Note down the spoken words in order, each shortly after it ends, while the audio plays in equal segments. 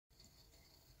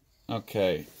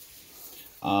Okay.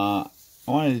 I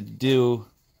wanted to do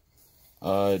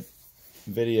a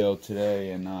video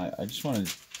today, and I just want to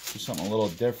do something a little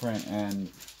different, and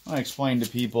I want to explain to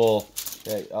people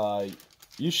that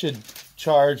you should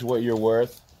charge what you're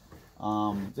worth.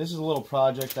 This is a little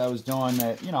project I was doing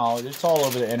that, you know, it's all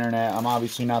over the internet. I'm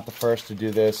obviously not the first to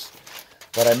do this,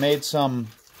 but I made some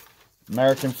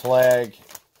American flag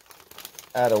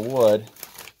out of wood,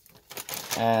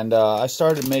 and I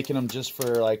started making them just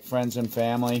for like friends and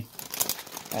family,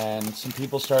 and some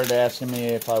people started asking me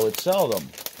if I would sell them.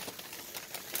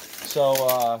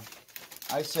 So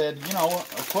I said, you know,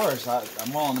 of course,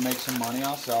 I'm willing to make some money,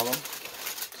 I'll sell them.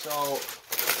 So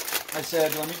I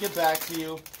said, let me get back to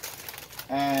you,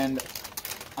 and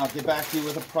I'll get back to you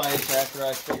with a price after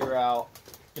I figure out,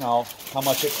 you know, how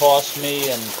much it costs me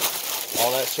and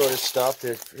all that sort of stuff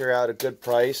to figure out a good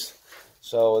price.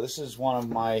 So this is one of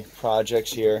my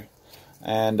projects here,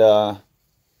 and the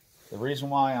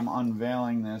reason why I'm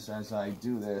unveiling this as I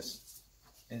do this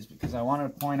is because I want to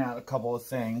point out a couple of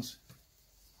things.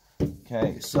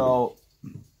 Okay, so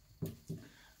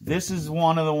this is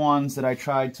one of the ones that I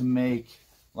tried to make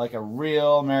like a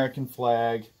real American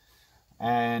flag,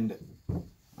 and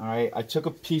alright, I took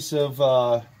a piece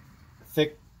of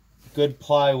thick, good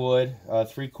plywood,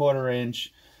 3/4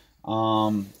 inch,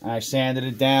 and I sanded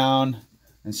it down,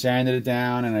 and sanded it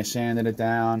down, and I sanded it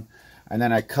down, and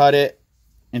then I cut it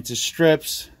into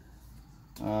strips.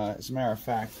 As a matter of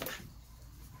fact,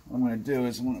 what I'm going to do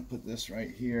is I'm going to put this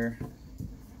right here.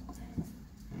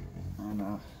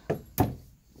 And,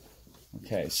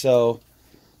 okay, so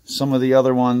some of the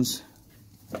other ones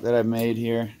that I've made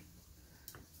here,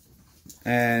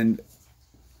 and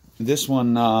this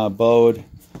one bowed.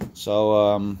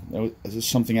 So this is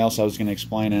something else I was going to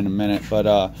explain in a minute,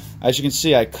 but as you can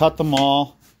see, I cut them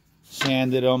all,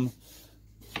 sanded them,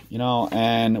 you know,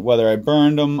 and whether I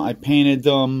burned them, I painted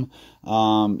them,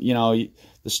 you know,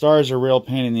 the stars are a real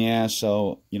pain in the ass,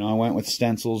 so, you know, I went with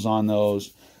stencils on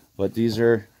those, but these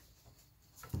are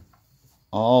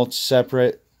all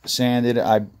separate, sanded.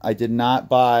 I did not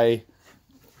buy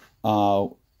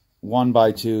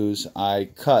 1x2s, I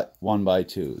cut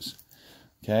 1x2s.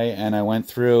 Okay, and I went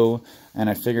through and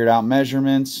I figured out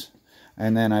measurements,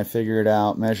 and then I figured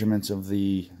out measurements of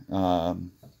the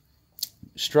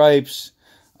stripes,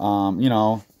 you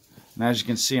know, and as you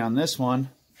can see on this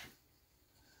one,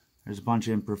 there's a bunch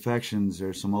of imperfections.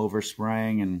 There's some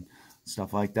overspraying and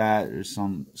stuff like that. There's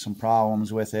some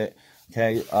problems with it.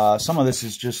 Okay, some of this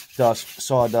is just dust,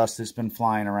 sawdust that's been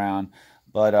flying around,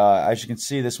 but as you can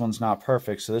see, this one's not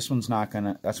perfect, so this one's not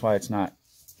gonna, that's why it's not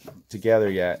together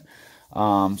yet.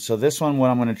 So this one, what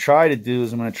I'm going to try to do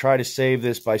is I'm going to try to save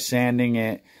this by sanding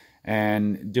it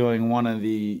and doing one of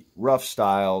the rough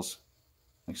styles,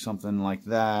 like something like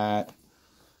that,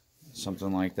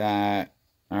 something like that.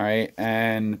 All right,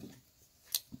 and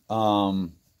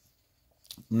I'm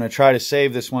going to try to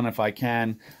save this one if I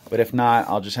can, but if not,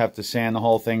 I'll just have to sand the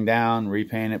whole thing down,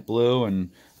 repaint it blue,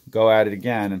 and go at it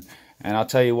again. And I'll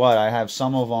tell you what, I have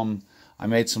some of them. I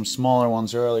made some smaller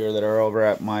ones earlier that are over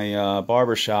at my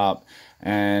barber shop,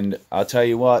 and I'll tell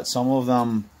you what, some of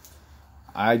them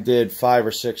I did 5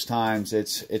 or 6 times.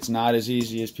 It's not as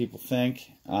easy as people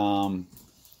think.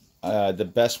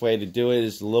 The best way to do it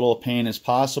is as little paint as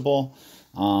possible.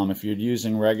 If you're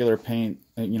using regular paint,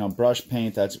 you know, brush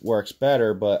paint, that works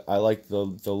better, but I like the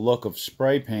look of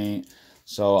spray paint,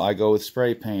 so I go with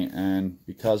spray paint, and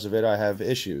because of it I have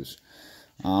issues.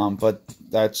 But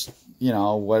that's, you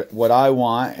know, what I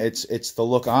want. It's the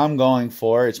look I'm going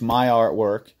for. It's my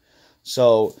artwork.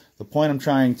 So the point I'm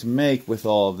trying to make with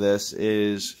all of this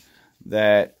is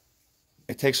that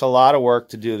it takes a lot of work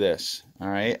to do this, all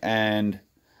right? And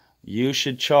you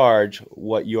should charge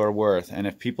what you're worth. And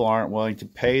if people aren't willing to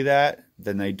pay that,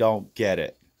 then they don't get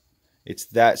it. It's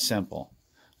that simple.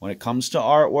 When it comes to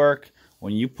artwork,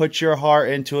 when you put your heart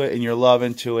into it and your love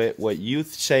into it, what you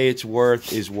say it's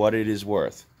worth is what it is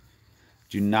worth.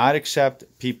 Do not accept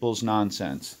people's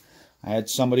nonsense. I had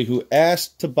somebody who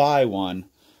asked to buy one,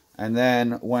 and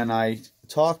then when I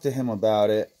talked to him about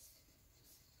it,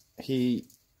 he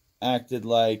acted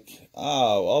like,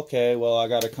 oh, okay, well, I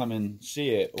got to come and see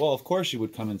it. Well, of course you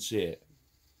would come and see it.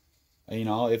 You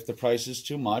know, if the price is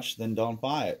too much, then don't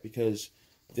buy it, because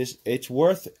it's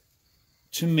worth,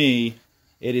 to me,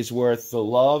 it is worth the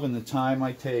love and the time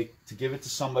I take to give it to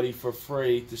somebody for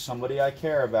free, to somebody I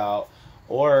care about,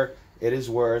 or it is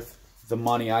worth the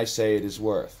money I say it is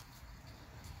worth.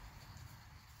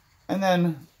 And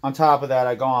then on top of that,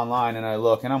 I go online and I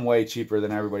look, and I'm way cheaper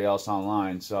than everybody else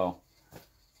online, so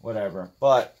whatever.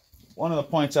 But one of the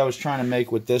points I was trying to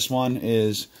make with this one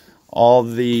is all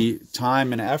the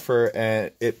time and effort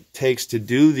it takes to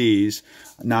do these,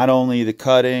 not only the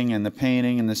cutting and the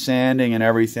painting and the sanding and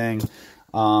everything,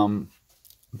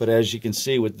 but as you can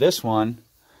see with this one,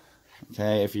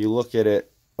 okay, if you look at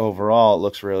it overall, it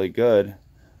looks really good.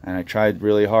 And I tried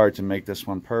really hard to make this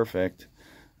one perfect.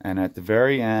 And at the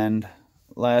very end,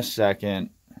 last second,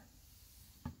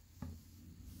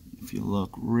 if you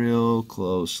look real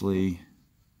closely,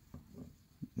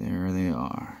 there they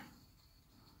are.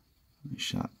 I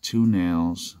shot 2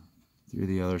 nails through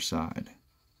the other side.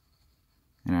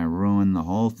 And I ruined the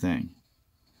whole thing.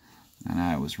 And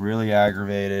I was really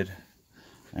aggravated.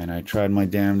 And I tried my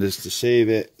damnedest to save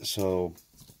it. So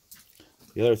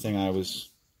the other thing I was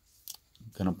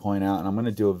going to point out, and I'm going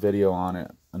to do a video on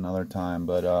it another time,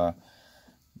 but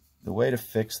the way to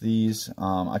fix these,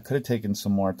 I could have taken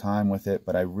some more time with it,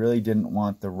 but I really didn't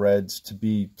want the reds to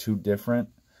be too different,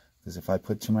 because if I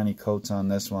put too many coats on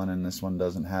this one and this one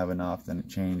doesn't have enough, then it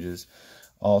changes.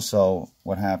 Also,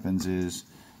 what happens is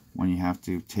when you have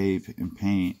to tape and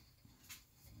paint,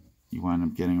 you wind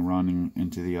up getting running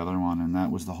into the other one, and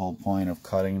that was the whole point of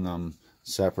cutting them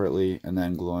separately and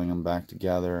then gluing them back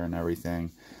together and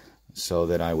everything, so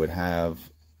that I would have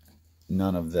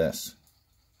none of this.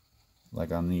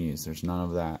 Like on these, there's none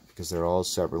of that because they're all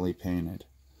separately painted.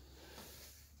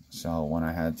 So when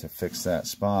I had to fix that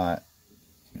spot,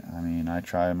 I mean, I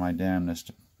tried my damnedest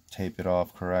to tape it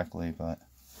off correctly, but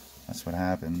that's what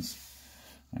happens.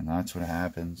 And that's what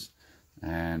happens.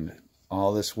 And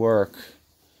all this work,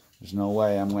 there's no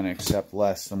way I'm going to accept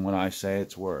less than what I say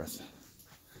it's worth.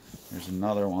 Here's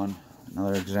another one,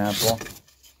 another example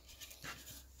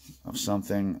of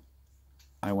something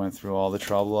I went through all the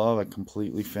trouble of. I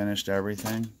completely finished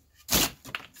everything,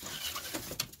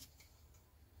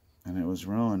 and it was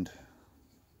ruined.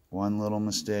 One little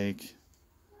mistake,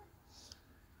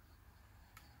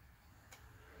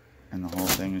 and the whole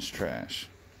thing is trash.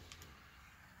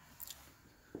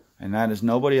 And that is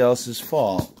nobody else's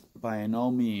fault, by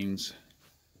no means.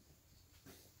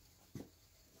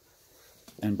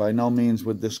 And by no means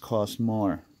would this cost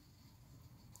more.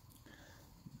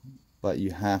 But you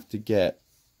have to get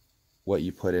what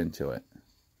you put into it.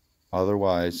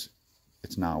 Otherwise,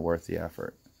 it's not worth the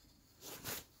effort.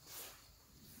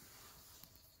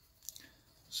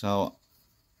 So,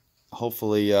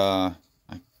 hopefully, I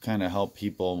kind of help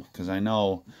people, because I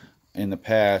know in the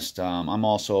past, I'm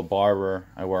also a barber.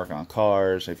 I work on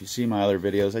cars. If you see my other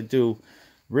videos, I do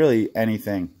really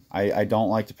anything. I don't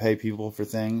like to pay people for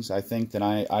things. I think that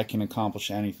I can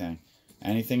accomplish anything.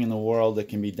 Anything in the world that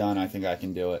can be done, I think I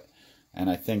can do it. And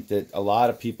I think that a lot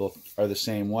of people are the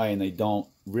same way, and they don't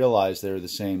realize they're the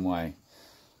same way.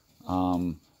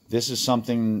 This is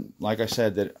something, like I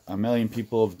said, that a million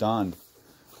people have done.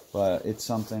 But it's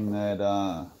something that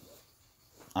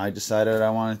I decided I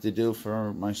wanted to do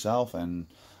for myself, and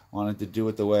wanted to do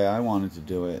it the way I wanted to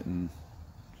do it. And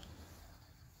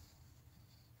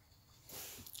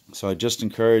so I just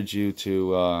encourage you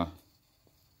to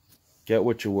get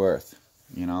what you're worth.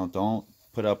 You know, don't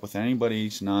put up with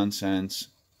anybody's nonsense.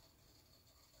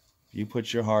 If you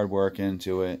put your hard work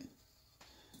into it,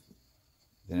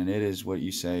 then it is what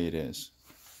you say it is.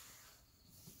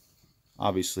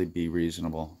 Obviously, be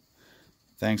reasonable.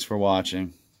 Thanks for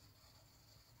watching.